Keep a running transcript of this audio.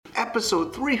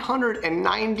episode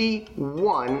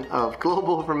 391 of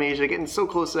Global from Asia, getting so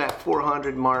close to that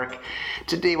 400 mark.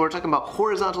 Today we're talking about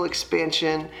horizontal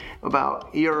expansion,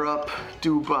 about Europe,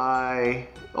 Dubai,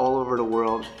 all over the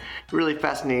world. Really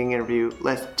fascinating interview.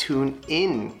 Let's tune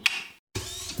in.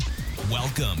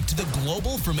 Welcome to the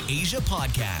Global from Asia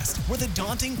podcast, where the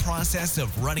daunting process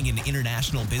of running an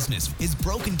international business is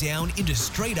broken down into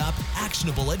straight-up,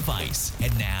 actionable advice.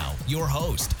 And now, your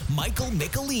host, Michael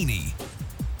Michelini.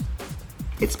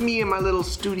 It's me in my little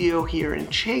studio here in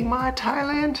Chiang Mai,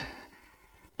 Thailand.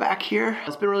 Back here.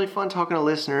 It's been really fun talking to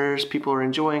listeners. People are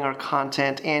enjoying our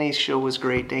content. Annie's show was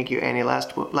great. Thank you, Annie,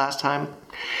 last time.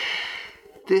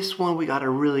 This one, we got a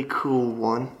really cool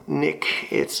one. Nick,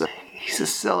 he's a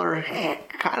seller,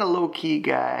 kind of low-key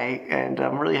guy, and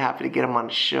I'm really happy to get him on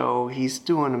the show. He's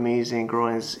doing amazing,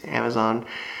 growing his Amazon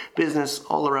business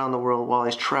all around the world while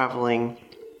he's traveling.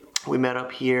 We met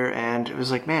up here, and it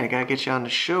was like, man, I gotta get you on the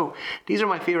show. These are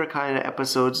my favorite kind of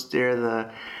episodes. They're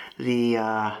a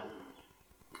little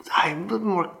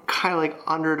more kind of like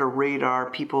under the radar,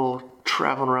 people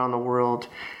traveling around the world,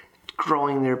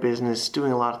 growing their business,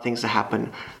 doing a lot of things to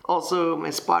happen. Also, I'm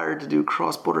inspired to do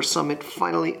Cross-Border Summit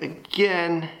finally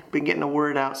again. Been getting the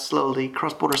word out slowly.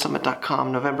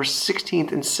 CrossBorderSummit.com, November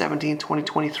 16th and 17th,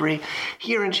 2023,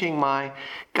 here in Chiang Mai.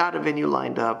 Got a venue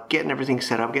lined up, getting everything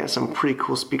set up, getting some pretty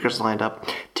cool speakers lined up.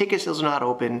 Ticket sales are not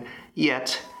open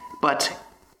yet, but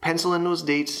pencil in those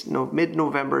dates,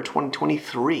 mid-November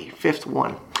 2023, 5th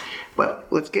one. But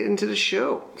let's get into the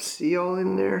show. See y'all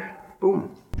in there.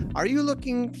 Boom. Are you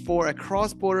looking for a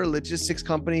cross-border logistics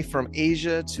company from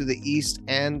Asia to the East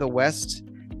and the West?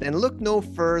 Then look no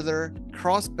further.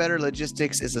 CrossBetter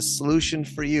Logistics is a solution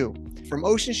for you. From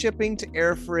ocean shipping to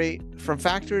air freight, from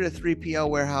factory to 3PL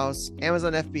warehouse,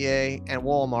 Amazon FBA, and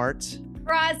Walmart.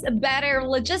 CrossBetter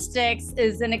Logistics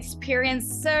is an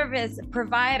experienced service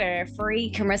provider for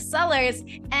e-commerce sellers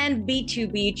and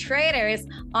B2B traders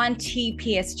on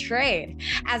TPS Trade.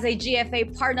 As a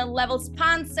GFA partner level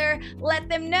sponsor, let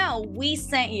them know we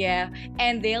sent you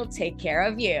and they'll take care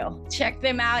of you. Check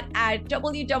them out at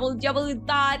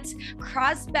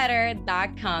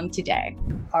www.crossbetter.com today.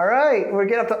 All right, we're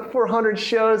getting up to 400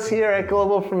 shows here at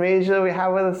Global from Asia. We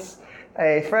have with us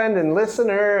a friend and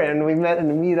listener, and we met in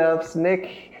the meetups.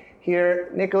 Nick here,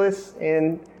 Nicholas,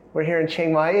 and we're here in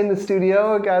Chiang Mai in the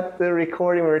studio. Got the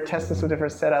recording. We were testing some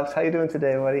different setups. How you doing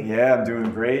today, buddy? Yeah, I'm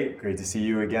doing great. Great to see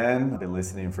you again. I've been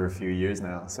listening for a few years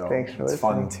now, so thanks for it's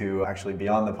listening. Fun to actually be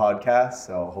on the podcast.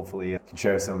 So hopefully I can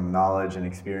share some knowledge and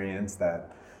experience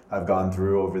that I've gone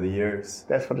through over the years.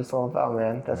 That's what it's all about,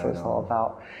 man. That's what it's all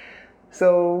about.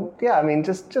 So yeah, I mean,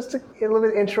 just a little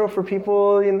bit intro for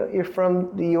people. You know, you're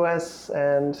from the U.S.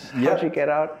 and how'd you get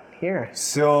out here?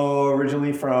 So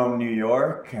originally from New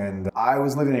York, and I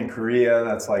was living in Korea.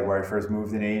 That's like where I first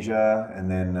moved in Asia.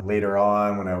 And then later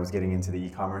on, when I was getting into the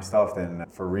e-commerce stuff, then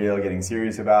for real, getting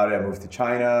serious about it, I moved to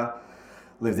China.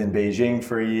 Lived in Beijing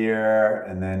for a year,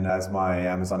 and then as my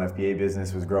Amazon FBA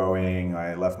business was growing,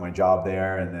 I left my job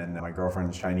there, and then my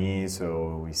girlfriend's Chinese,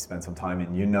 so we spent some time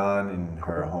in Yunnan, in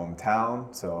her hometown.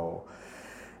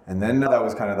 And then that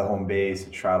was kind of the home base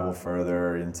to travel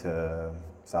further into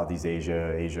Southeast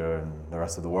Asia, and the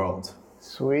rest of the world.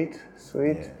 Sweet.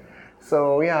 Yeah.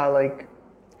 So yeah, like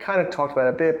kind of talked about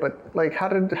it a bit, but like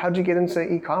how'd you get into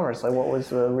e-commerce? Like what was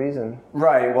the reason?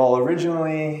 Right, well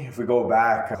originally, if we go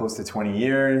back close to 20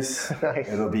 years, Nice.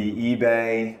 It'll be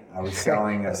eBay. I used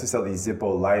to sell these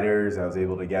Zippo lighters I was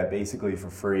able to get basically for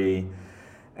free.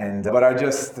 But I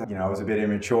just, I was a bit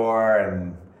immature,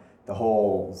 and the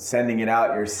whole sending it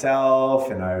out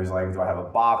yourself, and I was like, do I have a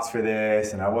box for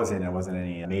this? And I wasn't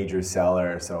any major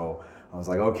seller, so I was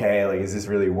like, okay, like is this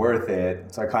really worth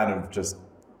it? So I kind of just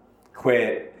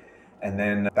quit. And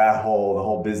then the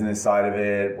whole business side of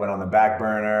it went on the back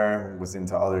burner, was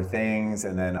into other things.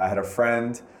 And then I had a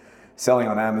friend selling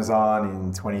on Amazon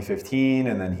in 2015,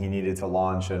 and then he needed to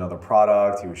launch another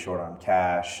product. He was short on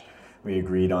cash. We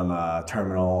agreed on a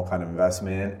terminal kind of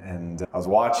investment. And I was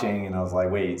watching and I was like,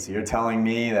 wait, so you're telling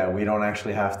me that we don't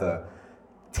actually have to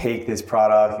take this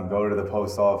product and go to the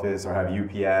post office or have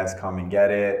UPS come and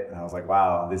get it? And I was like,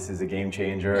 wow, this is a game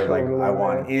changer. Like I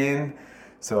want in.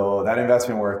 So that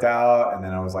investment worked out, and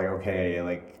then I was like, okay,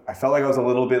 like I felt like I was a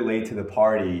little bit late to the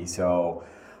party. So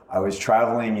I was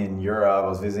traveling in Europe, I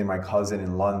was visiting my cousin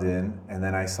in London, and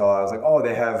then I was like, oh,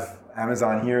 they have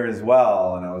Amazon here as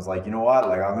well. And I was like, you know what,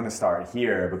 like I'm gonna start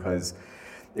here, because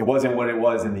it wasn't what it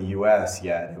was in the US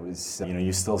yet. It was,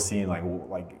 you're still seeing like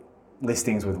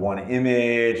listings with one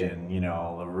image, and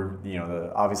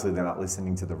obviously they're not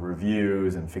listening to the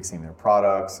reviews and fixing their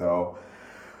products. So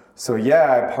So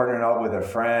yeah, I partnered up with a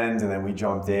friend and then we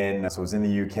jumped in. So I was in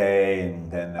the UK and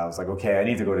then I was like, okay, I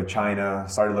need to go to China.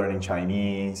 Started learning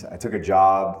Chinese. I took a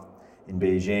job in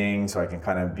Beijing so I can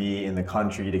kind of be in the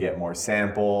country to get more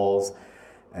samples.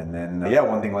 And then,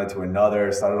 one thing led to another.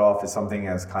 Started off as something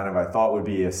as kind of I thought would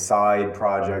be a side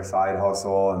project, side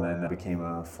hustle, and then it became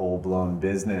a full-blown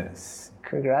business.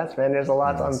 Congrats, man. There's a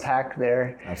lot to unpack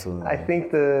there. Absolutely. I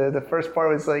think the first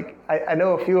part was like, I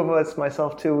know a few of us,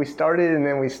 myself too, we started and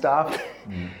then we stopped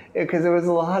because there was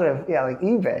a lot of, like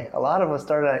eBay. A lot of us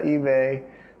started on eBay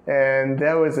and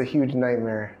that was a huge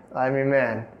nightmare. I mean,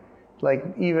 man, like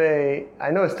eBay, I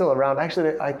know it's still around.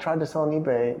 Actually, I tried to sell on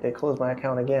eBay. They closed my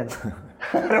account again.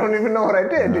 I don't even know what I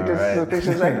did. It just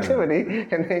suspicious activity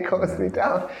and they closed me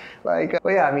down. But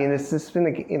yeah, I mean, it's just been,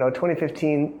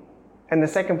 2015. And the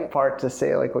second part to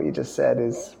say, like what you just said,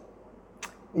 is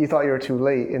you thought you were too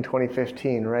late in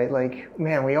 2015, right? Like,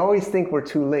 man, we always think we're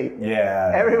too late.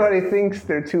 Yeah. Everybody thinks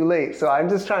they're too late. So I'm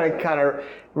just trying to kind of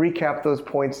recap those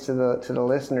points to the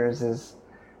listeners is,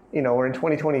 we're in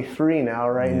 2023 now,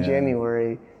 right? In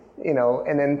January,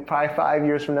 and then probably 5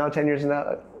 years from now, 10 years from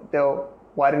now,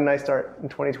 why didn't I start in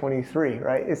 2023,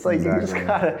 right? It's like you just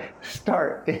gotta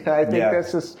start. I think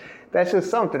that's just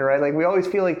something, right? Like we always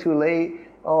feel like too late.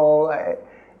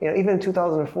 Even in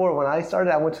 2004 when I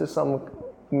started, I went to some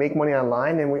make money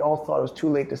online, and we all thought it was too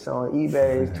late to sell on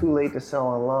eBay, it's too late to sell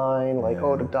online,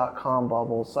 the .com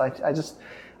bubble. So I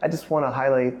just want to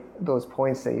highlight those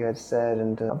points that you had said,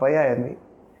 and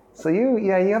so you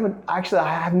haven't actually.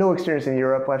 I have no experience in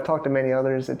Europe. I've talked to many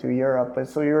others that do Europe, but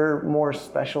so you're more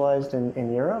specialized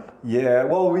in Europe? Yeah,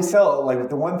 well, we sell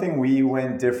the one thing we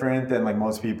went different than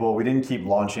most people. We didn't keep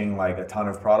launching a ton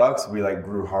of products. We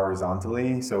grew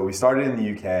horizontally. So we started in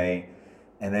the UK,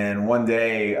 and then one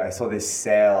day I saw this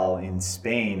sale in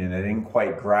Spain, and I didn't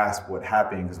quite grasp what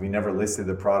happened because we never listed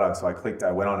the product. So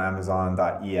I went on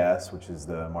Amazon.es, which is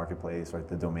the marketplace,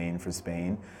 the domain for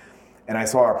Spain. And I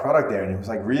saw our product there, and it was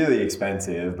really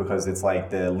expensive because it's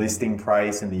the listing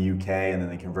price in the UK, and then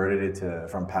they converted it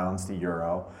from pounds to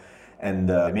euro. And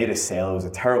I made a sale. It was a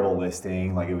terrible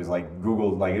listing. It was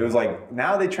Google. It was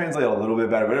now they translate a little bit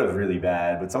better, but it was really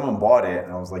bad. But someone bought it,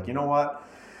 and I was like, you know what?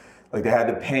 They had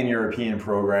the pan-European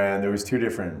program. There was 2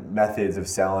 different methods of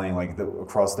selling,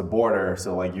 across the border.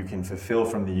 So you can fulfill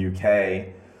from the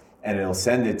UK, and it'll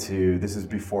send it to. This is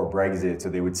before Brexit, so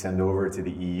they would send over to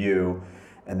the EU.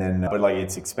 And then, but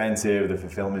it's expensive, the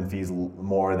fulfillment fees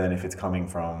more than if it's coming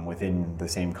from within the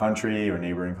same country or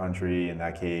neighboring country, in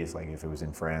that case, if it was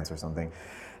in France or something.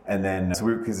 And then, so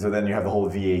then you have the whole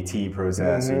VAT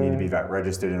process, so you need to be VAT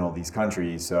registered in all these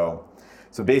countries. So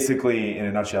basically, in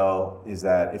a nutshell, is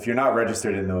that if you're not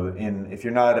registered if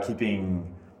you're not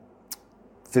keeping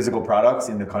physical products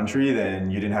in the country, then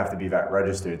you didn't have to be VAT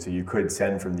registered, so you could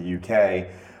send from the UK.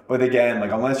 But again,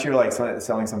 unless you're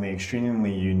selling something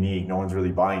extremely unique, no one's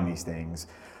really buying these things.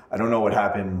 I don't know what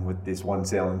happened with this one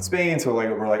sale in Spain. So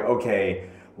we're okay,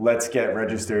 let's get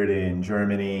registered in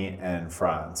Germany and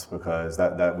France because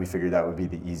that we figured that would be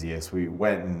the easiest. We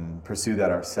went and pursued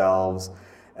that ourselves.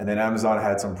 And then Amazon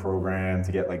had some program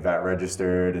to get VAT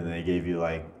registered, and they gave you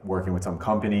working with some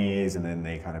companies, and then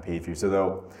they kind of paid for you.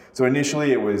 So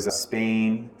initially it was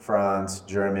Spain, France,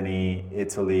 Germany,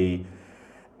 Italy,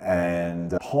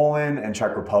 and Poland and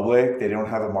Czech Republic. They don't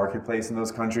have a marketplace in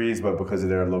those countries, but because of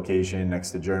their location next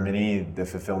to Germany, the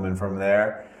fulfillment from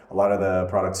there, a lot of the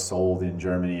products sold in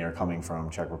Germany are coming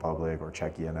from Czech Republic or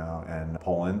Czechia now and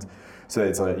Poland. So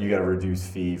it's you got a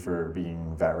reduced fee for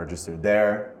being VAT registered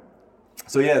there.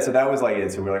 So so that was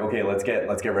it. So we're okay, let's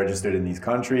get registered in these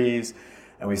countries,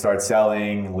 and we start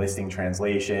selling, listing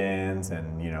translations,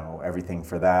 and everything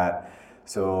for that.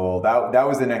 So that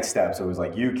was the next step. So it was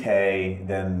UK,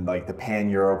 then the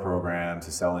Pan-Euro program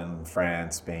to sell in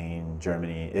France, Spain,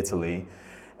 Germany, Italy.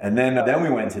 And then we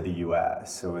went to the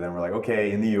US. So then we're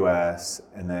okay, in the US.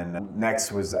 And then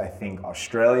next was, I think,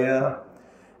 Australia,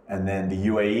 and then the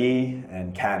UAE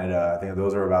and Canada. I think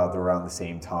those are about around the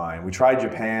same time. We tried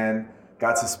Japan,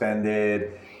 got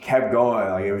suspended, kept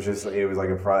going. It was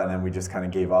a pro, and then we just kind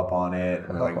of gave up on it.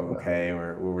 And we're okay,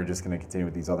 we're just going to continue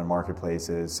with these other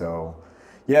marketplaces. So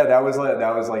yeah, that was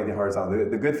the horizontal.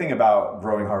 The good thing about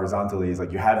growing horizontally is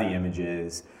you have the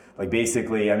images.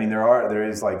 Basically, I mean, there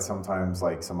is sometimes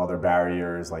some other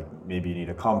barriers, maybe you need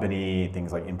a company,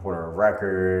 things like importer of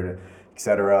record,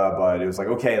 etc. But it was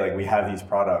okay, we have these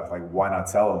products, why not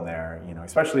sell them there?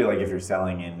 Especially if you're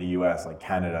selling in the US,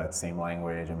 Canada, it's same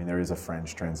language. I mean, there is a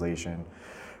French translation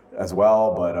as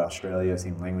well, but Australia,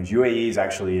 same language. UAE is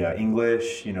actually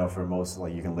English, for most,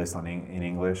 you can list in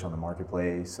English on the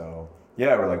marketplace. So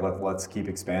yeah, we're like, let's keep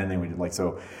expanding. We did like,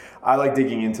 so I like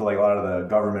digging into like a lot of the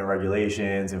government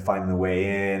regulations and finding the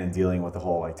way in and dealing with the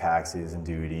whole like taxes and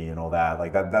duty and all that.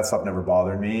 Like that stuff never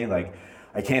bothered me. Like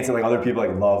I can't say like other people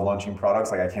like love launching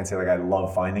products. Like I can't say like I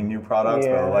love finding new products,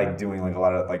 but I like doing like a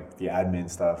lot of like the admin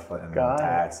stuff and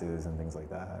taxes and things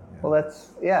like that. Yeah. Well, I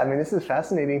mean, this is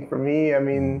fascinating for me. I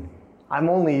mean, I'm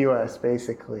only US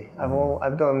basically.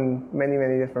 I've done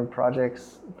many different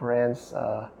projects, brands,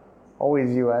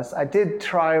 always US. I did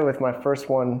try with my first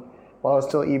one while I was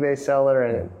still eBay seller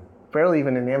and barely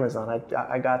even in Amazon.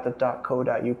 I got the .co.uk,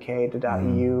 the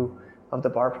 .eu of the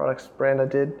bar products brand I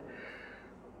did.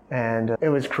 And it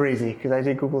was crazy because I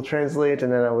did Google Translate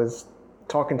and then I was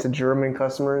talking to German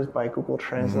customers by Google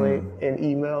Translate in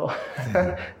email.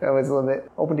 That was a little bit,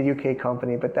 opened a UK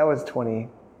company, but that was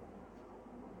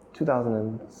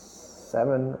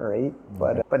 2007 or 8.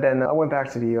 But then I went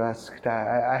back to the US. I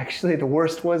actually, the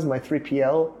worst was my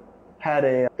 3PL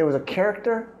it was a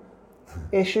character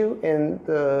issue in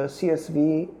the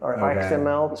CSV or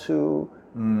XML to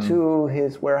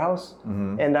his warehouse.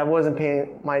 And I wasn't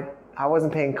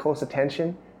paying close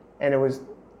attention, and it was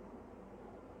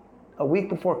a week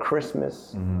before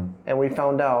Christmas, and we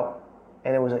found out,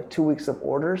 and it was like 2 weeks of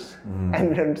orders,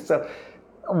 and then so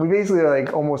we basically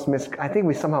like almost missed. I think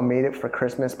we somehow made it for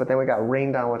Christmas, but then we got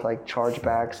rained on with like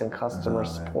chargebacks and customer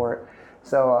support.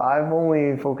 So I've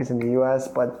only focused in the U.S.,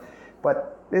 but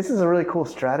this is a really cool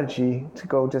strategy to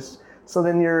go just. So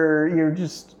then you're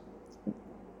just.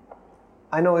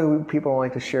 I know people don't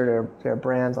like to share their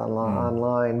brands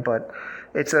online, but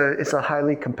it's a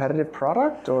highly competitive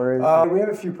product, or we have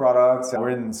a few products. We're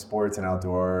in sports and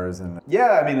outdoors, and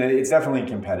yeah, I mean it's definitely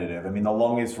competitive. I mean the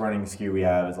longest running SKU we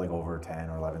have is like over 10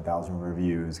 or 11,000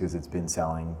 reviews because it's been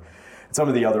selling. Some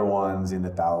of the other ones in the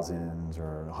thousands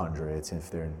or hundreds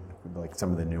if they're like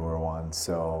some of the newer ones.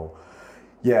 So.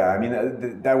 Yeah, I mean,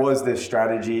 that was the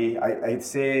strategy. I'd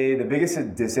say the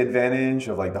biggest disadvantage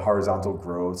of like the horizontal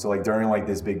growth. So like during like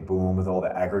this big boom with all the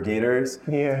aggregators.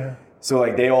 Yeah. So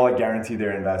like they all like guaranteed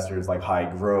their investors like high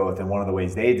growth. And one of the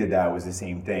ways they did that was the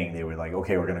same thing. They were like,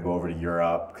 okay, we're going to go over to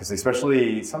Europe. Because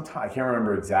especially sometime, I can't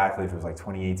remember exactly if it was like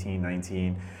 2018,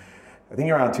 19. I think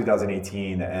around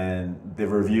 2018, and the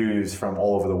reviews from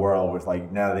all over the world was like,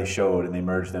 now they showed and they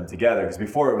merged them together. Because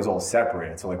before it was all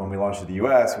separate. So like when we launched in the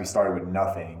US, we started with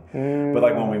nothing. But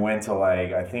like when we went to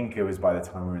like, I think it was by the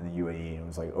time we were in the UAE, it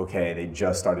was like, okay, they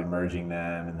just started merging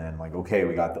them. And then like, okay,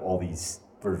 we got all these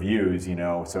reviews, you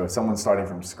know. So if someone's starting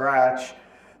from scratch,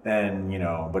 then, you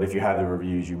know, but if you have the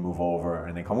reviews, you move over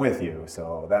and they come with you.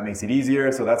 So that makes it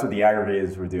easier. So that's what the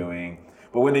aggregators were doing.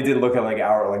 But when they did look at like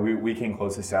we came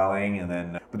close to selling, and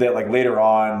then but then like later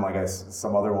on, like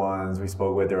some other ones we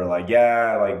spoke with, they were like,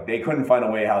 yeah, like they couldn't find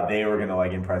a way how they were gonna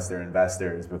like impress their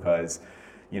investors because,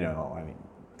 you know, I mean,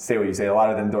 say what you say, a lot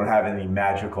of them don't have any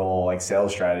magical like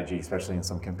sales strategy, especially in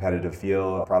some competitive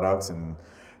field products, and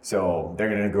so they're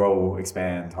gonna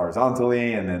expand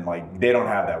horizontally, and then like they don't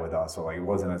have that with us, so like it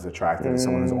wasn't as attractive as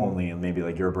someone who's only maybe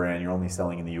like your brand, you're only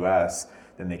selling in the US.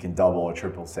 Then they can double or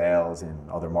triple sales in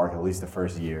other markets, at least the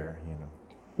first year, you know.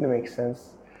 That makes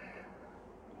sense.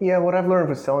 Yeah, what I've learned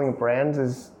with selling brands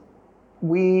is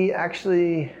we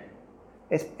actually,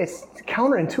 it's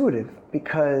counterintuitive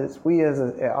because we as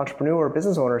an entrepreneur or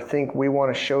business owner think we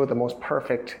want to show the most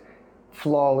perfect,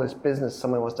 flawless business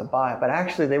someone wants to buy, but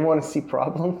actually they want to see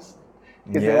problems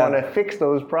because they want to fix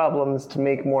those problems to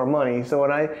make more money. So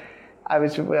when I've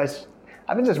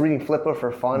been just reading Flippa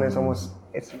for fun.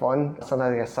 It's fun.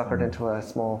 Sometimes I get suckered into a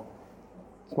small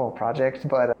project,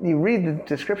 but you read the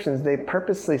descriptions, they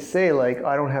purposely say like,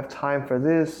 I don't have time for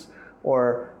this,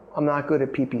 or I'm not good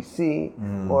at PPC,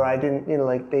 or I didn't, you know,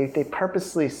 like they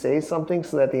purposely say something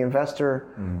so that the investor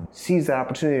sees the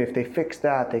opportunity. If they fix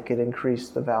that, they could increase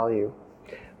the value.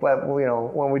 But, you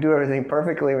know, when we do everything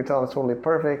perfectly, we tell them it's totally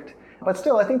perfect. But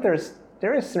still, I think there is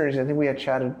synergy. I think we had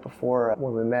chatted before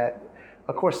when we met.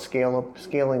 Of course,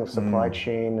 scaling of supply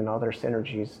chain and other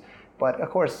synergies. But of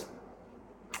course,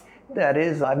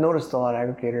 I've noticed a lot of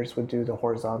aggregators would do the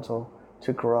horizontal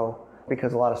to grow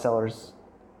because a lot of sellers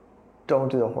don't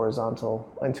do the horizontal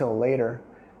until later.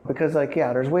 Because like,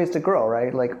 yeah, there's ways to grow,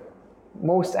 right? Like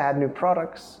most add new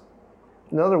products.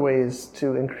 Another way is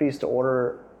to increase the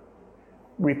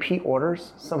repeat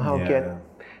orders, somehow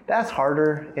that's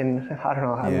harder in, I don't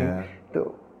know how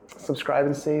the subscribe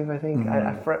and save, I think.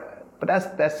 But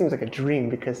that seems like a dream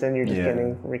because then you're just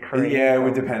getting recurring. Yeah, it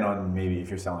would depend on maybe if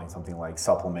you're selling something like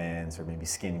supplements or maybe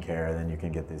skincare, then you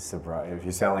can get this surprise. If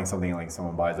you're selling something like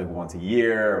someone buys like once a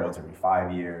year or once every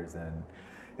 5 years, then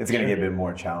it's going to get a bit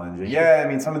more challenging. Yeah, I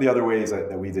mean, some of the other ways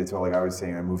that we did, so like I was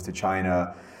saying, I moved to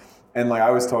China, and like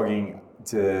I was talking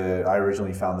I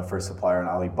originally found the first supplier on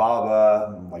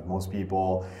Alibaba, like most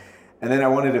people. And then I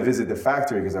wanted to visit the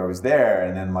factory because I was there.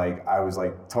 And then like I was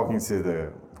like talking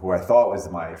to who I thought was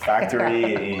my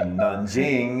factory in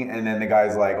Nanjing. And then the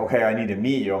guy's like, okay, I need to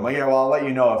meet you. I'm like, yeah, well, I'll let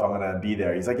you know if I'm going to be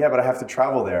there. He's like, yeah, but I have to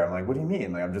travel there. I'm like, what do you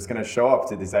mean? Like, I'm just going to show up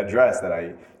to this address that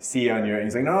I see on your, and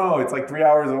he's like, no, it's like 3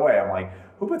 hours away. I'm like,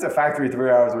 who puts a factory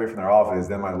 3 hours away from their office?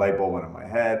 Then my light bulb went in my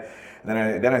head.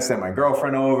 And then I sent my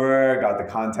girlfriend over, got the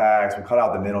contacts, we cut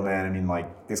out the middleman. I mean,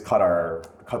 like this cut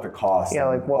the cost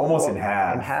almost in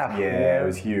half. In half. Yeah, it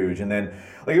was huge. And then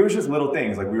like it was just little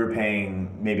things. Like we were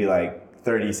paying maybe like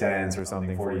 30 cents or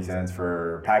something, 40 cents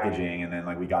for packaging, and then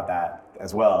like we got that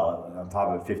as well on top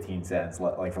of 15 cents,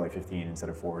 like for like 15 instead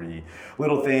of 40.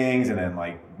 Little things, and then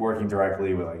like working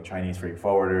directly with like Chinese freight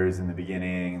forwarders in the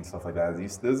beginning and stuff like that.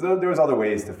 There was other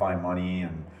ways to find money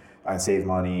and save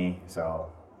money.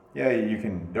 So yeah, you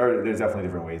can. There's definitely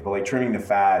different ways, but like trimming the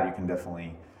fat, you can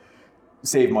definitely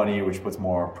save money, which puts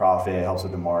more profit, helps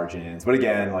with the margins. But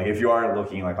again, like if you are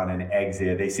looking like on an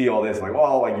exit, they see all this like,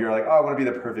 well, like you're like, oh, I want to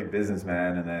be the perfect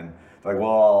businessman, and then like,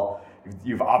 well,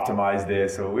 you've optimized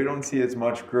this, so we don't see as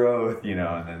much growth,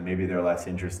 and then maybe they're less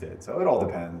interested. So it all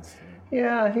depends.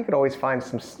 Yeah, you could always find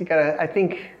I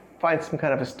think find some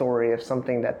kind of a story of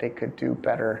something that they could do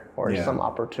better, or some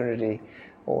opportunity,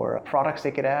 or products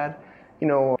they could add.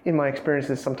 In my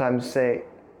experiences, sometimes say,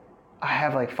 I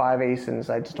have like 5 ASINs,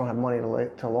 I just don't have money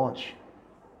to launch.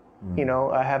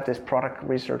 I have this product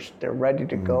research, they're ready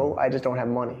to go, I just don't have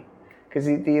money. Because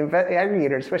the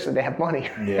aggregators, especially, they have money,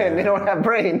 and they don't have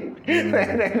brain.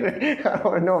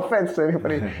 No offense to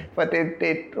anybody, but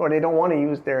they don't want to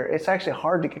use it's actually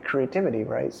hard to get creativity,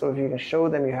 right? So if you can show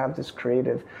them you have this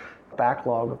creative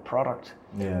backlog of product,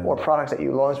 or products that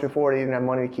you launched before, they didn't have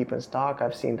money to keep in stock,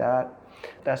 I've seen that.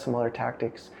 That's some other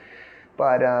tactics.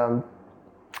 But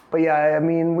yeah, I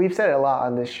mean, we've said it a lot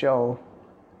on this show.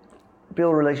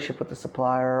 Build a relationship with the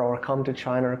supplier, or come to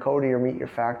China or Cody or meet your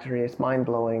factory. It's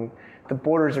mind-blowing. The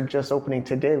borders are just opening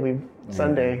today.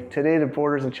 Sunday. Today the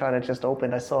borders of China just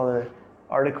opened. I saw the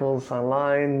articles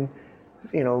online.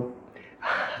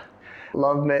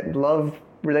 Love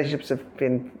relationships have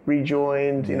been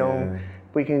rejoined.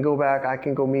 We can go back. I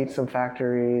can go meet some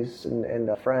factories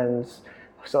and friends.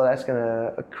 So that's going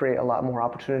to create a lot more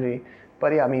opportunity.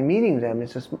 But yeah, I mean, meeting them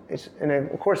and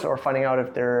of course, or finding out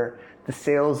if they're the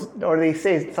sales, or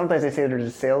sometimes they say they're the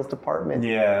sales department.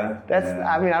 Yeah.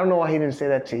 I mean, I don't know why he didn't say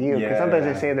that to you, because sometimes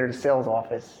they say they're the sales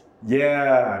office.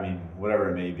 Yeah, I mean,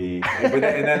 whatever it may be. But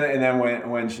then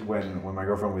when my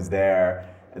girlfriend was there,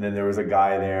 and then there was a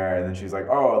guy there, and then she's like,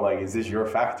 oh, like, is this your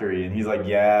factory? And he's like,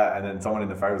 yeah. And then someone in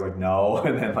the factory was like, no.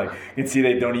 And then like, you can see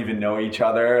they don't even know each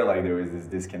other. Like there was this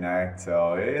disconnect.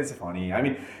 So it's funny. I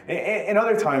mean, in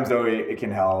other times though, it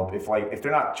can help if they're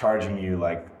not charging you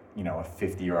like, a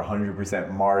 50 or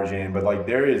 100% margin, but like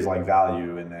there is like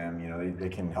value in them, they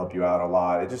can help you out a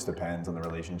lot. It just depends on the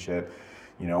relationship.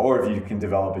 Or if you can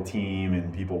develop a team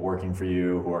and people working for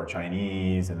you who are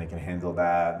Chinese and they can handle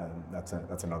that, then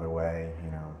that's another way,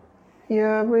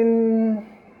 Yeah, I mean,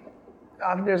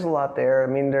 there's a lot there. I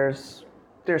mean, there's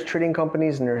trading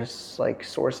companies and there's like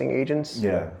sourcing agents.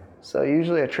 Yeah. So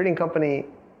usually a trading company,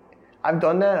 I've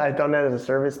done that as a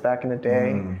service back in the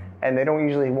day, and they don't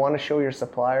usually want to show your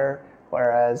supplier,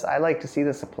 whereas I like to see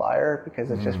the supplier because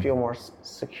it just feels more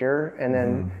secure, and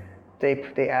then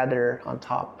they add their on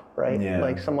top. Right? Yeah.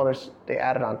 Like some others, they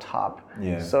add it on top.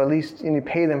 Yeah. So at least you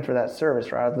pay them for that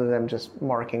service rather than just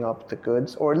marking up the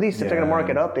goods. Or at least if they're going to mark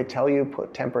it up, they tell you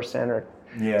put 10% or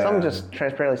some just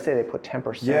transparently say they put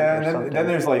 10%. Yeah, and then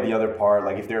there's like the other part,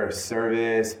 like if they're a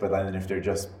service, but then if they're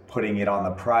just putting it on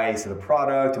the price of the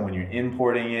product, and when you're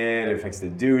importing it, it affects the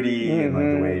duty and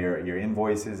like the way your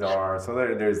invoices are. So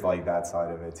there's like that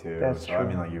side of it too. That's true. I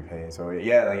mean, like you pay. So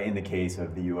yeah, like in the case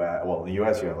of the US, you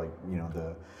have like,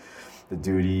 the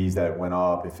duties that went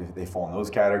up, if they fall in those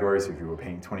categories. So if you were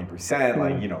paying 20%,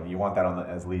 like, you want that on the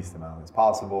as least amount as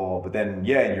possible. But then, in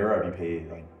Europe, you pay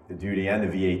like the duty and the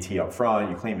VAT up front,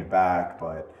 you claim it back,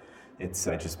 but it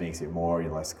just makes it more,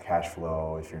 less cash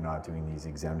flow if you're not doing these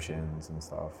exemptions and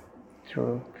stuff.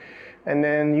 True. And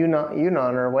then Yunnan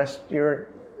or West,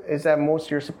 is that most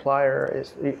of your supplier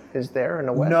is there in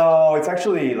the West? No, it's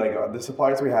actually like the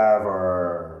suppliers we have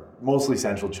are mostly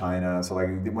central China. So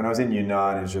like when I was in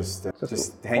Yunnan, it's just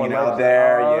hanging out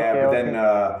there. But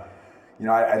then you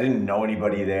know, I didn't know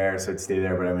anybody there, so I'd stay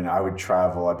there. But I mean, I would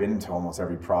travel. I've been to almost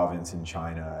every province in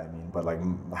China. I mean, but like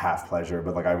half pleasure.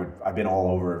 But like I've been all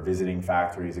over visiting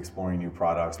factories, exploring new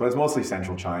products. But it's mostly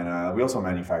central China. We also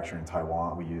manufacture in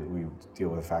Taiwan. We deal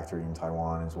with a factory in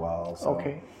Taiwan as well. So.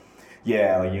 Okay.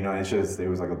 Yeah, like, you know, it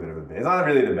was like a bit of a base. It's not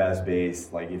really the best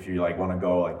base, like if you like want to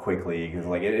go like quickly, because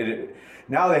like it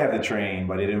now they have the train,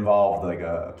 but it involved like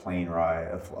a plane ride,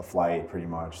 a flight pretty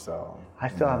much. So I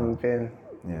still haven't been.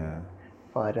 Yeah.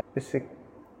 But it's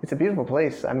a beautiful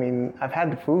place. I mean, I've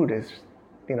had the food. It's,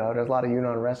 you know, there's a lot of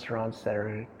Yunnan restaurants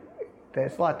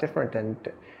it's a lot different than,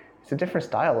 it's a different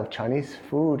style of Chinese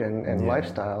food and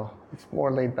lifestyle. It's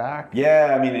more laid back.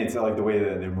 Yeah, I mean, it's like the way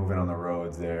that they're moving on the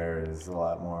roads there is a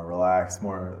lot more relaxed,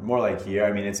 more like here.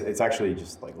 I mean, it's actually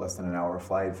just like less than an hour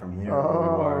flight from here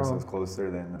where we are, so it's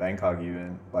closer than Bangkok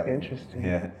even. Like, interesting.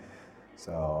 Yeah.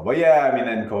 So, but yeah, I mean,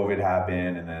 then COVID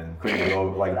happened, and then couldn't go.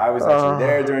 Like, I was actually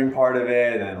there during part of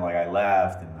it, and then like I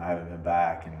left, and I haven't been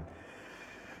back, and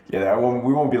yeah,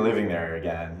 we won't be living there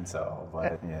again. So,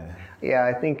 but yeah. Yeah,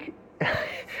 I think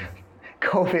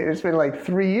COVID. It's been like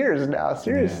 3 years now.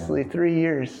 Seriously, 3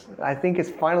 years. I think it's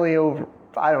finally over.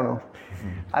 I don't know.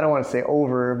 I don't want to say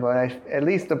over, but at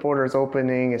least the border is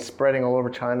opening. It's spreading all over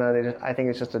China. I think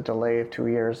it's just a delay of 2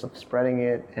 years of spreading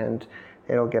it, and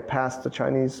it'll get past the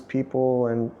Chinese people,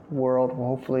 and world will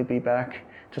hopefully be back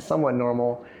to somewhat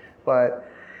normal.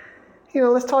 But, you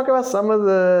know, let's talk about some of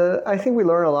I think we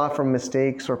learn a lot from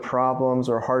mistakes or problems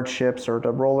or hardships or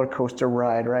the roller coaster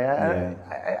ride, right?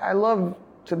 I love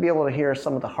to be able to hear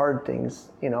some of the hard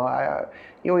things. You know,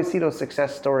 you always see those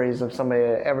success stories of somebody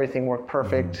that everything worked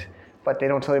perfect, but they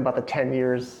don't tell you about the 10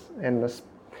 years and the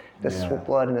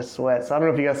blood and the sweat. So I don't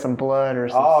know if you got some blood or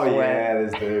some sweat. Oh yeah,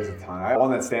 there's a ton.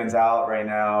 One that stands out right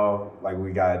now, like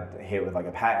we got hit with like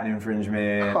a patent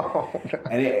infringement. Oh, no.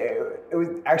 And it was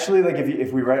actually like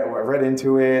if we read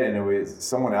into it, and it was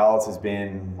someone else has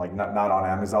been like not on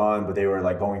Amazon, but they were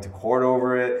like going to court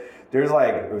over it. It was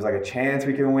like a chance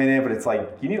we can win it, but it's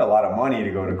like you need a lot of money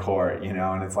to go to court, you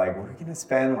know, and it's like we're gonna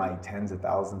spend like tens of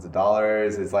thousands of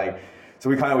dollars. It's like, so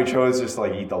we chose just to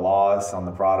like eat the loss on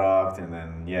the product, and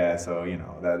then so you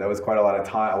know that was quite a lot of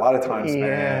time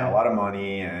spent, a lot of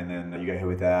money, and then you get hit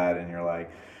with that, and you're like,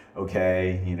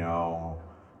 okay, you know,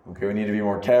 we need to be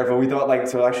more careful. We thought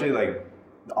actually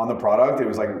on the product it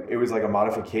was like a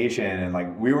modification, and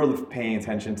like we were paying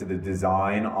attention to the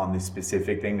design on the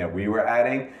specific thing that we were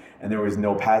adding, and there was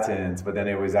no patents, but then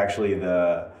it was actually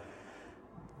the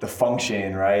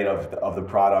function, right, of the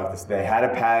product. They had a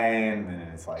patent, and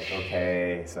it's like,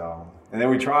 okay, so, and then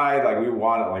we tried, like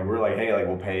we're like, hey, like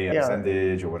we'll pay a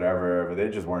percentage or whatever, but they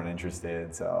just weren't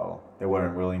interested, so they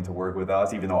weren't willing to work with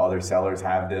us, even though other sellers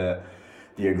have the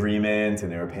agreement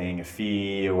and they were paying a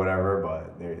fee or whatever,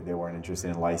 but they weren't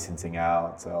interested in licensing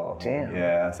out. So damn.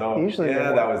 Yeah, so usually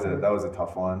that was a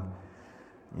tough one.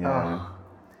 Yeah.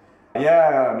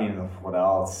 Yeah, I mean, what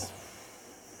else?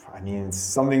 I mean,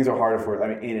 some things are harder for.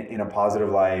 I mean, in a positive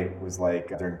light, was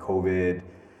like during COVID.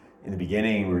 In the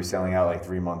beginning, we were selling out like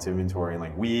 3 months inventory in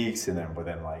like weeks, but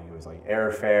then like it was like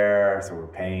airfare, so we were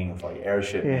paying for like air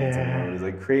shipments, and it was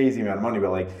like crazy amount of money.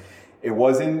 But like, it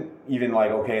wasn't even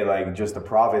like, okay, like just the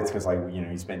profits, because like, you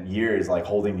know, you spent years like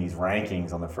holding these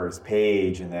rankings on the first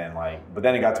page, and then but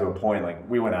then it got to a point like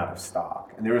we went out of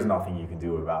stock, and there was nothing you can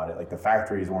do about it. Like the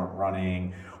factories weren't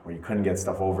running, or you couldn't get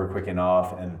stuff over quick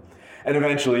enough, and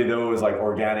eventually those like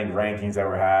organic rankings that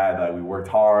were had, like we worked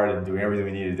hard and doing everything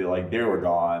we needed to do, like they were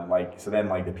gone. Like, so then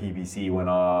like the PPC went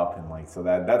up, and like, so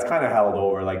that's kind of held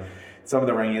over. Like some of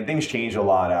the ranking, things changed a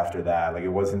lot after that. Like it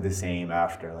wasn't the same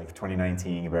after like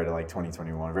 2019 compared to like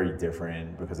 2021, very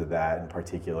different because of that in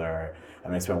particular.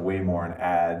 And I spent way more on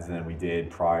ads than we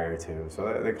did prior to.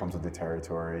 So that comes with the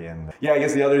territory. And yeah, I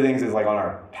guess the other things is like on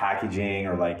our packaging,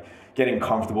 or like getting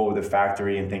comfortable with the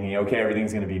factory and thinking, okay,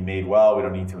 everything's going to be made well, we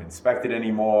don't need to inspect it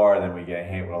anymore. And then we get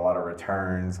hit with a lot of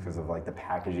returns because of like the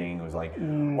packaging was like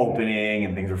opening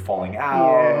and things were falling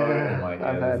out. Yeah, and like,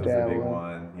 this was a big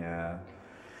one. Yeah.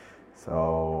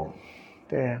 So.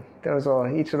 Yeah,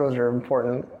 each of those are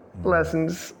important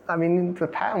lessons. I mean, the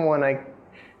patent one,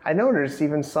 I noticed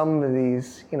even some of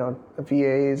these, you know,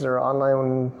 VAs or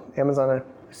online Amazon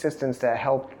assistants that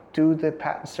help do the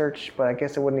patent search, but I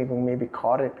guess it wouldn't even maybe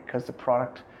caught it because the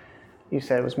product, you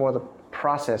said it was more the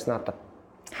process, not the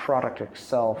product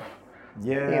itself.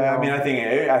 Yeah, you know? I mean, I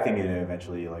think it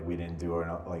eventually, like, we didn't do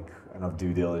enough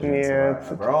due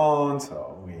diligence of our own,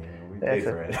 so we paid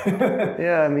for it.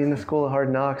 Yeah, I mean, the school of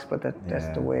hard knocks, but that's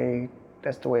the way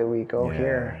we go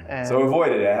here. And so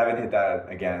avoided it. I haven't hit that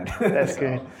again. That's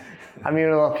good. I mean,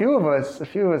 a few of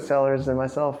us sellers and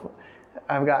myself,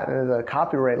 I've gotten into the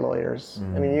copyright lawyers.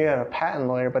 I mean, you got a patent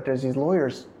lawyer, but there's these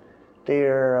lawyers. They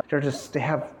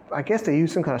have, I guess they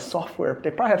use some kind of software.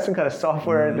 They probably have some kind of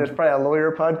software. There's probably a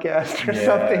lawyer podcast or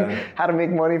something, how to make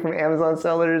money from Amazon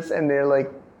sellers, and they're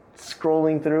like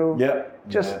scrolling through.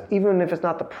 Even if it's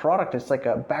not the product, it's like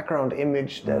a background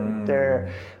image that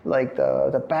they're like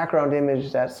the background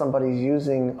image that somebody's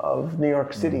using of New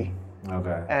York City.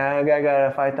 Okay. And a guy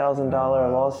got a $5,000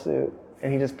 lawsuit,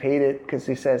 and he just paid it because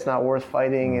he said it's not worth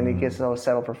fighting, and he gets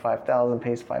settled for $5,000,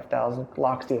 pays $5,000,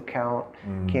 locks the account,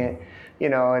 can't,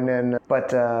 and then,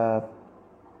 but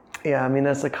yeah, I mean,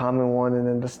 that's a common one, and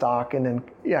then the stock, and then,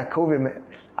 COVID,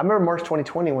 I remember March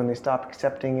 2020 when they stopped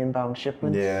accepting inbound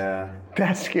shipments. Yeah.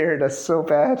 That scared us so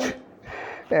bad.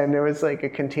 And there was like a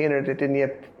container that didn't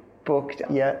get booked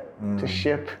yet to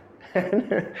ship.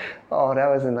 Oh, that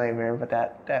was a nightmare, but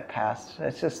that passed.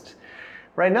 It's just,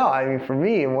 right now, I mean, for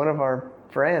me and one of our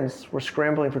friends, we're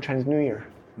scrambling for Chinese New Year.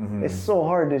 It's so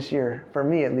hard this year, for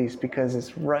me at least, because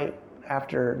it's right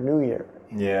after New Year.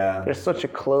 Yeah. There's such a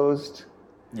closed...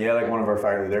 Yeah, like one of our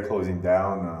factories, they're closing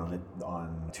down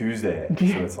on Tuesday, so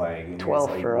it's like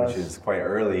 12 for us, which is quite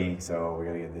early. So we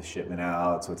got to get this shipment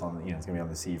out. So it's on, it's gonna be on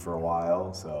the sea for a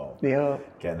while. So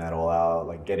getting that all out,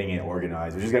 like getting it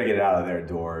organized. We just got to get it out of their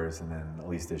doors, and then at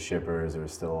least the shippers are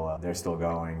still they're still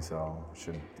going. So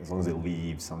as long as it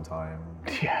leaves sometime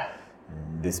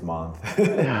this month.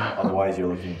 Otherwise, you're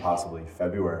looking possibly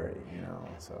February.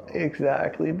 So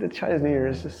exactly, the Chinese New Year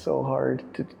is just so hard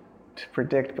to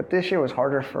predict, but this year was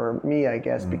harder for me, I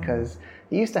guess, because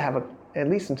you used to have at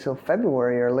least until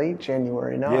February or late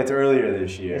January. Now it's earlier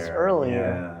this year. It's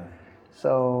earlier.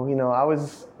 So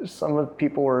some of the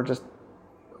people were just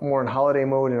more in holiday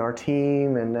mode in our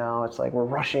team, and now it's like we're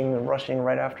rushing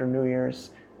right after New Year's,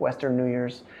 Western New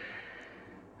Year's.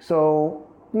 So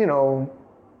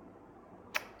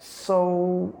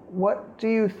so what do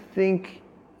you think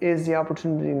is the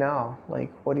opportunity now?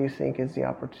 Like, what do you think is the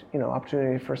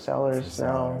opportunity for sellers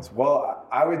now? Well,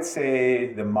 I would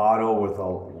say the model with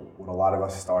what a lot of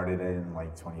us started in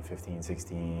like 2015,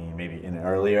 16, maybe in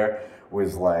earlier,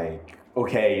 was like,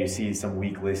 okay, you see some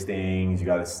weak listings, you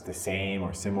got the same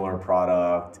or similar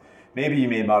product. Maybe you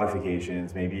made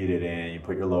modifications, maybe you didn't. You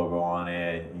put your logo on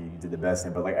it, you did the best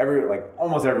thing. But like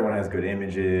almost everyone has good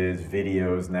images,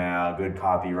 videos now, good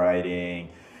copywriting.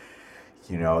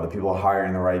 The people are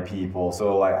hiring the right people.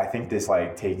 So like, I think this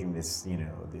like taking this,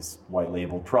 this white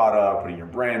labeled product, putting your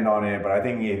brand on it. But I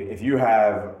think if you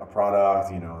have a product,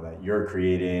 that you're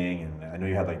creating, and I know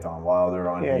you had like Don Wilder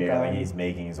on here, like he's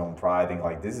making his own product. I think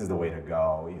like this is the way to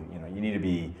go. You need to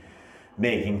be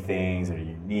making things that are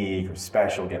unique or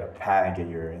special, get a patent, get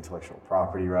your intellectual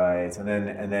property rights, and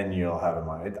then you'll have a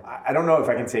money. I don't know if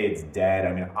I can say it's dead.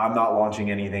 I mean, I'm not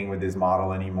launching anything with this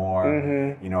model anymore.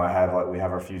 We have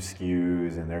our few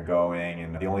SKUs and they're going,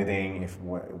 and the only thing if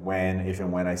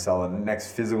and when I sell the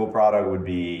next physical product would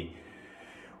be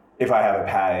if I have a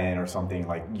patent or something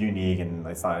like unique, and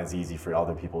it's not as easy for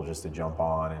other people just to jump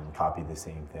on and copy the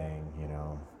same thing,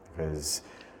 because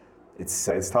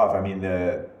it's tough. I mean,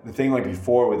 the thing like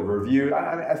before with the review,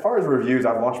 as far as reviews,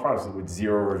 I've launched products with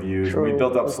 0 reviews. True. We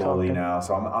built up slowly now,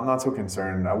 so I'm not so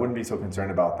concerned. I wouldn't be so concerned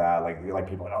about that. Like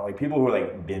people, people who are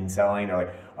like been selling, are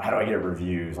like, well, how do I get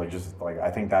reviews?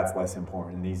 I think that's less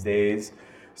important these days.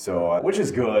 So, which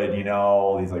is good,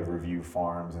 all these like review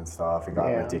farms and stuff. It got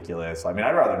ridiculous. I mean,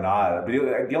 I'd rather not. But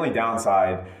the only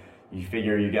downside, you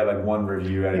figure you get like one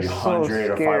review out of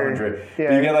 100 or 500. Yeah,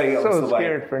 but you get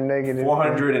scared for negative.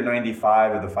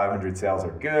 495 of the 500 sales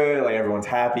are good. Like everyone's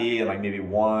happy, and like maybe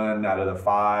 1 out of the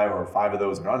 5 or 5 of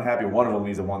those are unhappy. One of them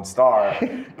leaves a 1 star,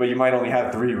 but you might only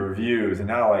have 3 reviews, and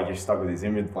now like you're stuck with these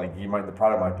images. Like the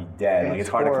product might be dead. It's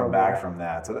hard to come back from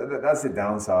that. So that's the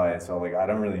downside. So like I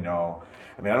don't really know.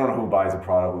 I mean, I don't know who buys a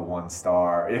product with 1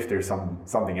 star if there's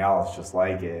something else just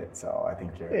like it. So I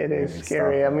think it is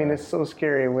scary. I mean, it's so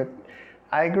scary.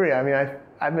 I agree. I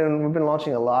mean, we've been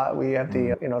launching a lot. We have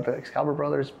the the Excalibur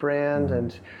Brothers brand,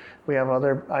 and we have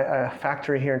a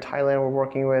factory here in Thailand we're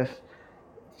working with.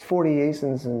 40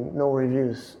 ASINs and no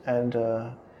reviews, and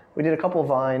we did a couple of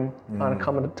Vine on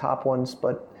some of the top ones,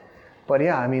 but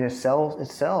yeah, I mean, it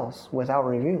sells without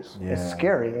reviews. Yeah. It's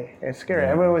scary. Yeah.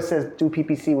 Everyone always says do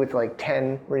PPC with like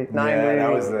 9 reviews.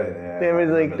 That was it. Yeah, they were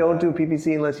like, don't do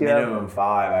PPC unless you minimum have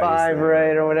 5,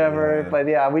 right, or whatever. Yeah. But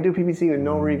yeah, we do PPC with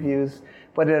no reviews.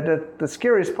 But the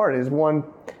scariest part is one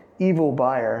evil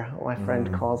buyer, my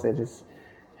friend calls it, is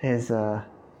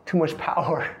too much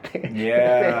power. They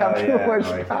have too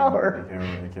much power.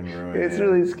 It can ruin it's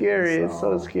really scary. It's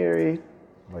so scary.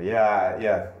 But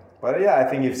yeah. But yeah, I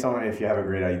think if you have a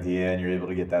great idea and you're able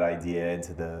to get that idea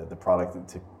into the product,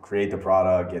 to create the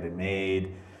product, get it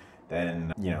made,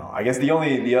 then, I guess the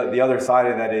other side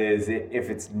of that is if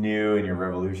it's new and you're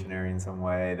revolutionary in some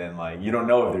way, then like you don't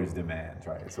know if there's demand,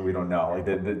 right? So we don't know. Like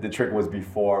the trick was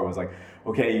before was like,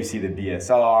 okay, you see the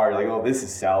BSR, like, oh, this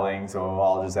is selling, so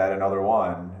I'll just add another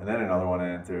one, and then another one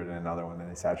entered, and another one,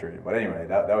 and they saturated. But anyway,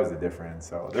 that was the difference.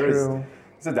 So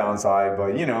it's a downside,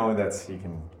 but that's you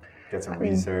can get some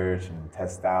research and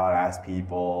test out, ask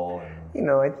people.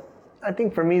 And, I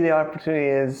think for me the opportunity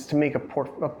is to make a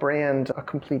brand, a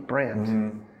complete brand.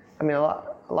 Mm-hmm. I mean,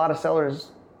 a lot of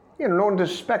sellers, no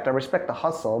disrespect, I respect the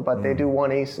hustle, but they do one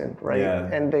ASIN, right? Yeah.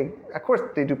 And of course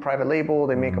they do private label,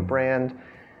 they make a brand,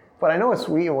 but I know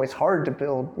it's hard to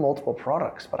build multiple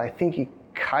products, but I think you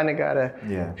kind of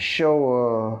gotta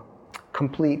show a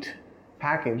complete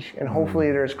package, and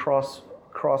hopefully there's cross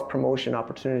promotion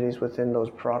opportunities within those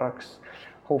products.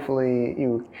 Hopefully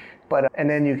and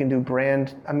then you can do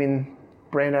brand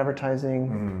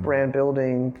advertising, brand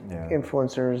building,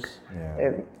 influencers.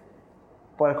 Yeah.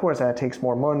 But of course that takes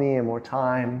more money and more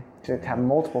time to have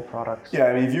multiple products. Yeah,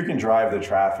 I mean, if you can drive the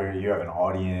traffic, you have an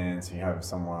audience, you have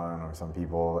someone or some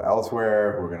people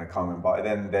elsewhere who are going to come and buy,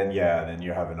 then you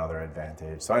have another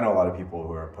advantage. So I know a lot of people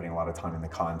who are putting a lot of time in the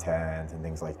content and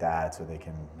things like that, so they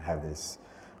can have this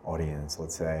audience,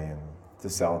 let's say, and to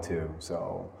sell to.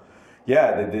 So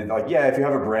yeah, if you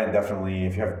have a brand, definitely,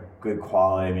 if you have good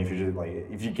quality, I mean,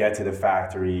 if you get to the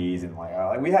factories and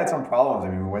we had some problems. I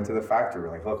mean, we went to the factory,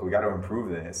 we're like, look, we got to improve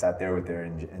this. Sat there with their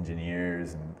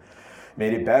engineers and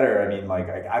made it better. I mean,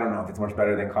 I don't know if it's much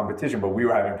better than competition, but we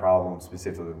were having problems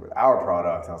specifically with our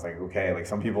product. I was like, okay,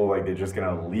 some people, they're just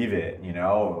going to leave it, you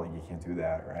can't do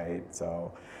that, right?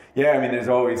 So yeah, I mean, there's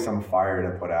always some fire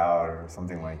to put out or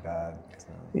something like that. So.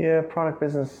 Yeah, product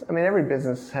business. I mean, every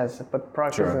business has, but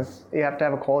product business, you have to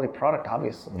have a quality product,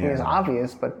 obviously. I mean, it's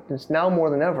obvious, but it's now more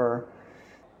than ever.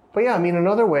 But yeah, I mean,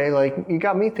 another way, you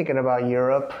got me thinking about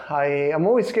Europe. I'm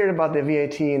always scared about the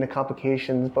VAT and the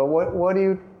complications, but what do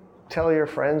you tell your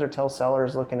friends or tell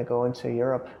sellers looking to go into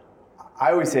Europe?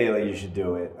 I always say you should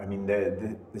do it. I mean,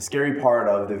 the scary part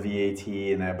of the VAT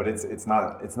and that, but it's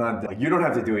not you don't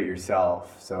have to do it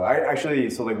yourself. So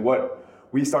what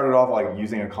we started off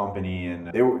using a company, and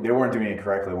they weren't doing it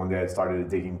correctly. One day I started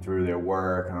digging through their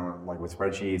work, and I'm with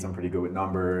spreadsheets, I'm pretty good with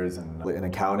numbers and in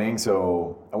accounting.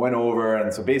 So I went over,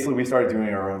 and so basically we started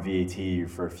doing our own VAT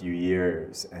for a few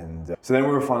years, and so then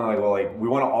we were finally we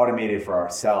want to automate it for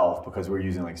ourselves because we're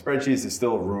using spreadsheets. There's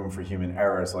still room for human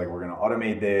error, so we're going to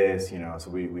automate this, So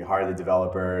we hired the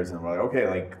developers, and we're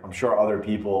okay, I'm sure other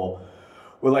people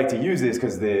would like to use this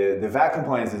because the VAT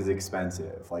compliance is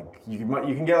expensive. You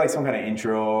can get some kind of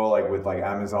intro with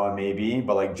Amazon maybe,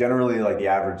 but generally the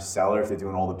average seller, if they're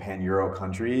doing all the pan-Euro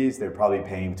countries, they're probably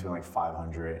paying between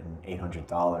 $500 and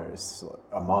 $800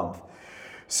 a month.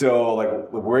 So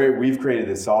we've created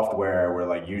this software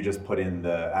where you just put in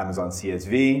the Amazon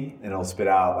CSV and it'll spit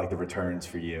out the returns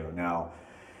for you. Now,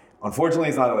 unfortunately,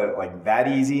 it's not that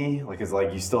easy. It's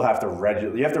you still have to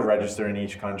register in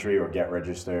each country or get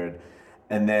registered.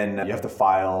 And then you have to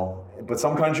file, but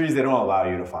some countries, they don't allow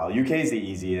you to file. UK is the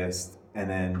easiest, and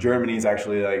then Germany is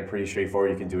actually pretty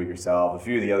straightforward. You can do it yourself. A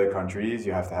few of the other countries,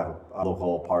 you have to have a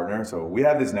local partner. So we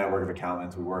have this network of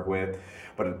accountants we work with.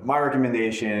 But my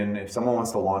recommendation, if someone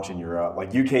wants to launch in Europe,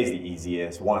 UK is the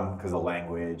easiest. One, because of the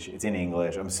language, it's in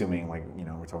English. I'm assuming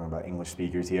we're talking about English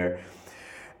speakers here.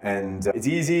 And it's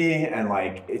easy, and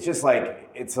it's just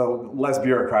it's a less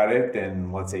bureaucratic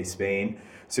than, let's say, Spain.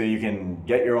 So you can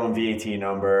get your own VAT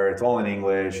number. It's all in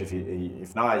English.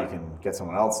 If not, you can get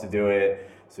someone else to do it.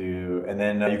 And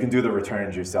then you can do the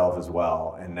returns yourself as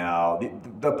well. And now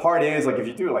the part is if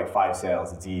you do 5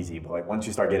 sales, it's easy. But once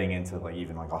you start getting into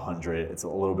even 100, it's a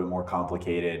little bit more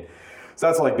complicated. So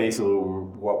that's basically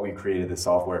what we created the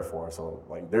software for. So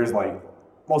there's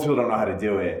most people don't know how to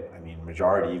do it. I mean,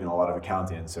 majority, even a lot of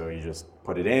accountants. So you just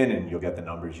put it in and you'll get the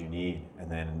numbers you need, and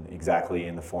then exactly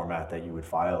in the format that you would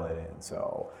file it in.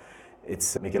 So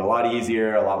it's make it a lot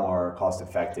easier, a lot more cost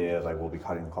effective. We'll be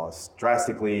cutting costs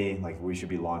drastically. We should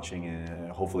be launching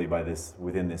hopefully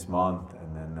within this month,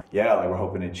 and then we're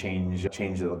hoping to change.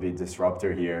 It'll be a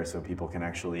disruptor here, so people can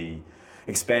actually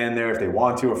expand there if they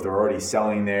want to, if they're already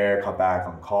selling there, cut back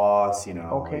on costs,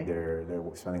 they're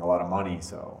spending a lot of money,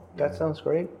 so. That sounds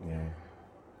great. Yeah.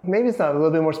 Maybe it's not a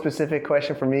little bit more specific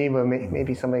question for me, but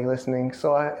maybe somebody listening.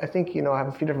 So I think, I have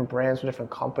a few different brands with different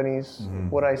companies.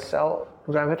 Mm-hmm. Would I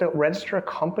have to register a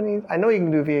company? I know you can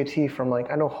do VAT from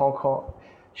I know Hong Kong,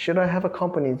 should I have a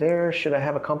company there? Should I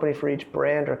have a company for each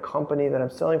brand or company that I'm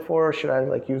selling for? Or should I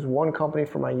like use one company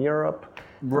for my Europe?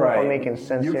 Right. I'm making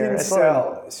sense you here. can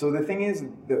sell. So the thing is,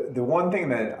 the one thing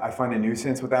that I find a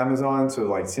nuisance with Amazon, so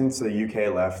like since the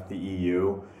UK left the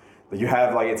EU, you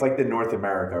have like, it's like the North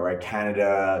America, right?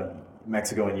 Canada,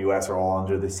 Mexico, and US are all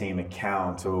under the same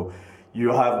account. So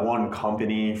you'll have one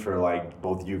company for like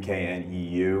both UK and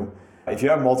EU. If you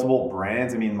have multiple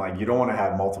brands, I mean, like you don't want to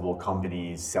have multiple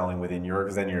companies selling within Europe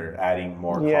because then you're adding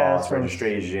more costs,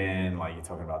 registration, like you're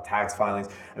talking about tax filings.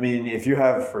 I mean, if you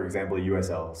have, for example, a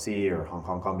US LLC or Hong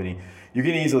Kong company, you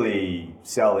can easily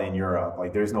sell in Europe.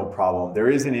 Like there's no problem. There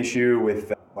is an issue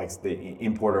with like the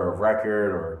importer of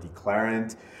record or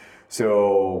declarant.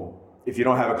 So if you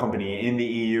don't have a company in the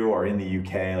EU or in the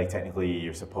UK, like technically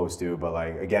you're supposed to, but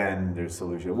like again, there's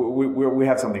solution. We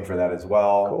have something for that as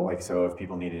well. Cool. Like so, if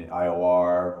people need an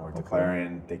IOR or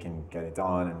declarant, they can get it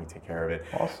done, and we take care of it.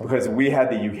 Awesome. Because we had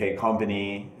the UK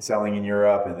company selling in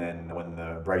Europe, and then when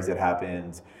the Brexit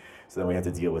happened, so then we had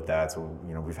to deal with that. So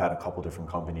we've had a couple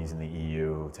different companies in the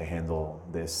EU to handle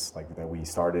this, like that we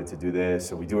started to do this.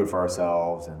 So we do it for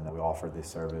ourselves, and we offer this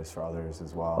service for others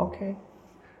as well. Okay.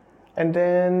 And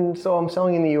then, so I'm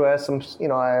selling in the U.S. I'm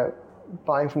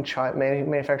buying from China,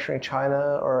 manufacturing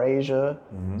China or Asia.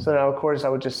 Mm-hmm. So now, of course, I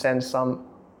would just send some.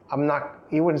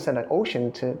 You wouldn't send an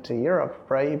ocean to Europe,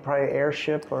 right? You'd probably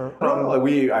airship or. No,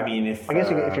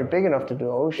 if you're big enough to do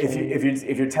ocean.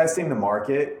 If you're testing the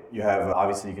market, you have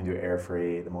obviously you can do air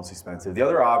freight, the most expensive. The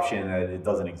other option that it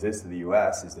doesn't exist in the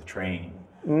U.S. is the train.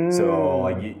 So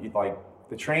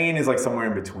the train is like somewhere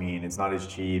in between. It's not as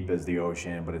cheap as the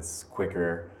ocean, but it's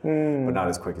quicker, but not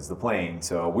as quick as the plane.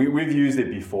 So we've used it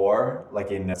before.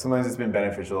 Sometimes it's been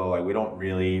beneficial. Like we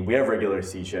have regular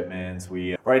sea shipments.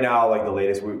 Right now, like the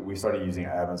latest, we started using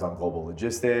Amazon Global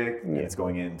Logistic. Yeah. It's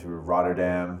going in through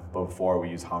Rotterdam. But before we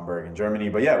used Hamburg in Germany.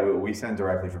 But yeah, we send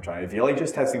directly from China. If you're like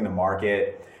just testing the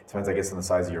market, depends I guess on the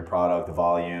size of your product, the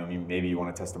volume. Maybe you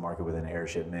want to test the market with an air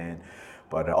shipment.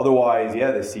 But otherwise,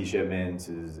 yeah, the sea shipments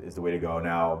is the way to go.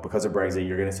 Now, because of Brexit,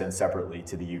 you're going to send separately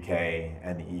to the UK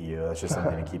and the EU. That's just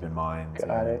something to keep in mind.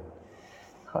 Got it.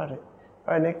 All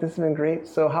right, Nick, this has been great.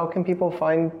 So how can people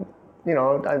find,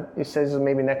 it says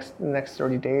maybe next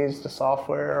 30 days, the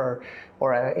software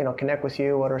or connect with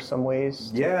you? What are some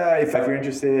ways? Yeah, if you're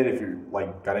interested, if you're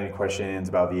got any questions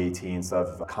about VAT and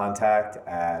stuff, contact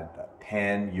at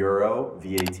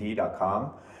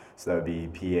paneurovat.com. So that would be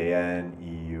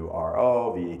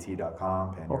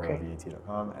PANEUROVAT.com,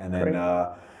 paneurovat.com. And then,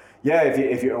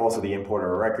 if you're also the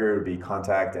importer of record, it would be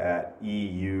contact at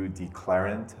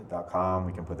eudeclarant.com.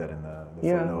 We can put that in the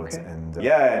footnotes. Okay. And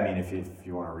if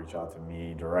you want to reach out to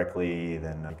me directly,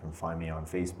 then you can find me on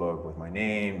Facebook with my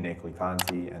name, Nick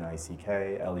Leconte,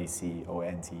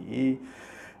 NickLeconte.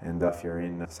 And if you're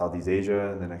in Southeast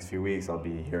Asia in the next few weeks, I'll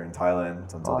be here in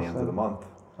Thailand until the end of the month.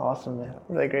 Awesome, man.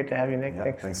 Really great to have you, Nick.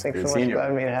 Yeah, thanks so much for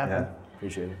letting me happen. Yeah,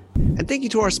 appreciate it. And thank you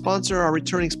to our sponsor, our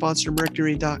returning sponsor,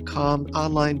 Mercury.com,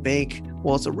 online bank.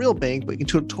 Well, it's a real bank, but you can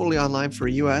do it totally online for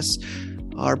US.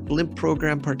 Our Blimp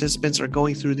program participants are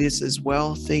going through this as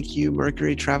well. Thank you,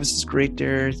 Mercury. Travis is great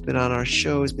there. He's been on our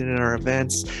show. He's been in our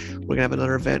events. We're going to have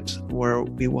another event where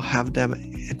we will have them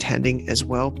attending as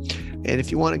well. And if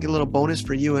you want to get a little bonus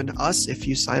for you and us, if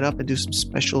you sign up and do some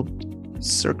special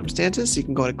circumstances, you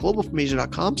can go to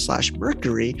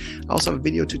globalfromasia.com/Mercury. I also have a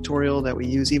video tutorial that we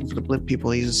use even for the Blimp people.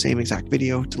 I use the same exact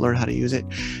video to learn how to use it.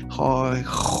 I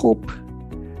hope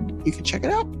you can check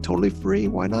it out. Totally free.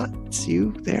 Why not? See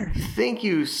you there. Thank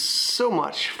you so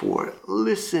much for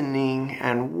listening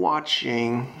and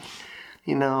watching.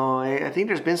 I think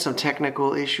there's been some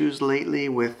technical issues lately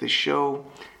with the show.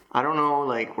 I don't know,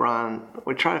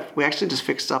 we actually just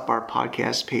fixed up our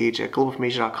podcast page at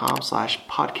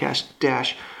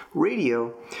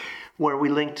globalfromasia.com/podcast-radio, where we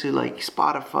link to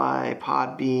Spotify,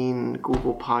 Podbean,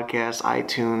 Google Podcasts,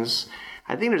 iTunes.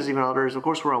 I think there's even others. Of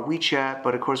course, we're on WeChat,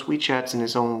 but of course, WeChat's in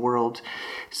its own world.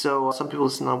 So some people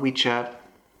listen on WeChat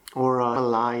or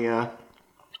Malaya.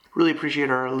 Really appreciate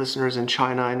our listeners in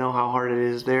China. I know how hard it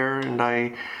is there, and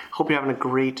I hope you're having a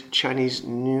great Chinese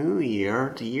New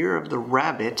Year, the year of the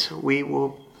rabbit. We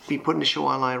will be putting the show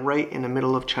online right in the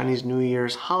middle of Chinese New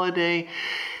Year's holiday.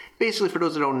 Basically, for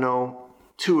those that don't know,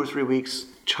 2 or 3 weeks,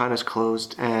 China's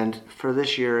closed, and for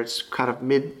this year, it's kind of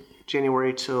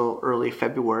mid-January till early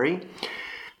February.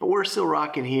 But we're still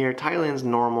rocking here. Thailand's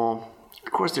normal.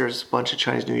 Of course, there's a bunch of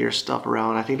Chinese New Year stuff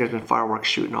around. I think there's been fireworks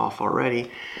shooting off already.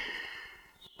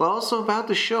 But also about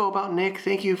the show, about Nick,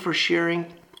 thank you for sharing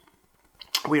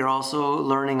we are also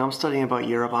learning. I'm studying about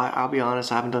Europe. I'll be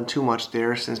honest, I haven't done too much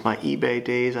there since my eBay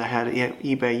days. I had an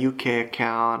eBay UK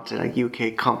account and a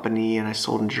UK company, and I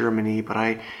sold in Germany, but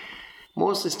I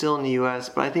mostly still in the US.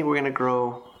 But I think we're going to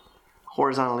grow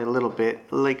horizontally a little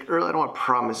bit. Like early, I don't want to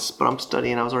promise, but I'm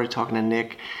studying. I was already talking to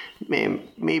Nick.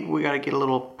 Maybe we got to get a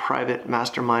little private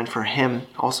mastermind for him.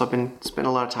 Also, I've been spending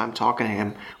a lot of time talking to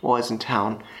him while I was in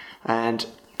town, and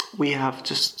we have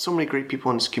just so many great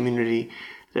people in this community.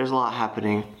 There's a lot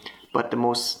happening, but the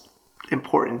most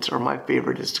important, or my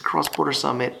favorite, is the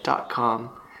crossbordersummit.com.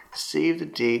 Save the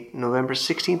date, November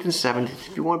 16th and 17th.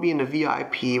 If you want to be in the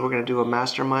VIP, we're going to do a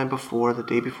mastermind the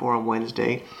day before on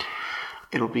Wednesday.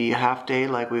 It'll be a half day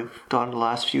like we've done the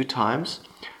last few times.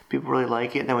 People really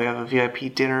like it. Then we have a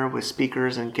VIP dinner with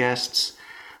speakers and guests.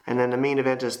 And then the main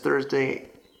event is Thursday,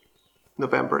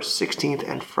 November 16th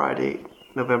and Friday,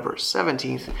 November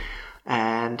 17th.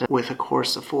 And with, of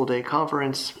course, a full-day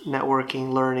conference,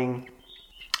 networking, learning,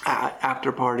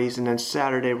 after parties. And then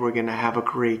Saturday, we're going to have a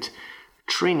great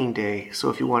training day. So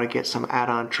if you want to get some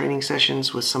add-on training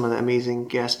sessions with some of the amazing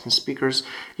guests and speakers,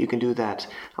 you can do that.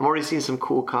 I'm already seeing some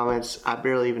cool comments. I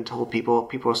barely even told people.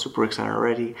 People are super excited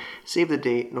already. Save the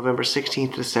date, November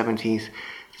 16th to the 17th.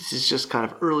 This is just kind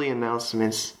of early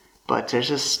announcements, but there's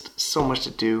just so much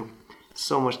to do.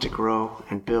 So much to grow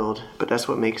and build, but that's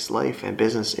what makes life and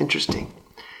business interesting.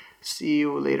 See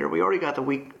you later. We already got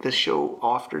the show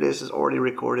after this is already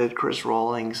recorded. Chris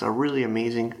Rawlings, a really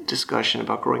amazing discussion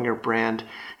about growing your brand.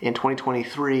 In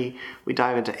 2023, we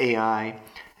dive into AI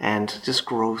and just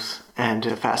growth and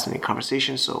a fascinating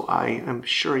conversation, so I am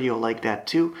sure you'll like that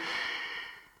too.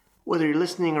 Whether you're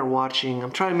listening or watching,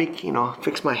 I'm trying to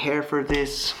fix my hair for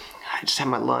this. I just had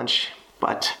my lunch,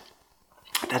 but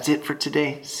that's it for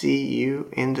today. See you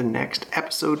in the next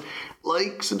episode.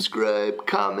 Like, subscribe,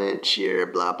 comment, share,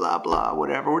 blah, blah, blah,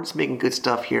 whatever. We're just making good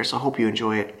stuff here, so I hope you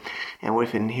enjoy it. And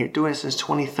we've been here doing it since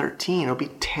 2013. It'll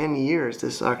be 10 years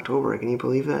this October. Can you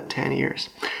believe that? 10 years.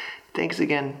 Thanks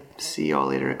again. See y'all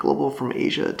later at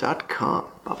globalfromasia.com.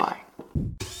 Bye-bye.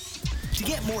 To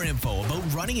get more info about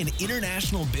running an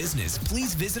international business,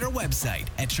 please visit our website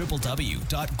at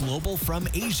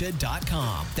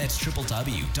www.globalfromasia.com. That's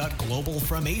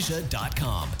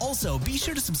www.globalfromasia.com. Also, be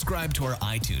sure to subscribe to our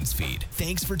iTunes feed.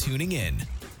 Thanks for tuning in.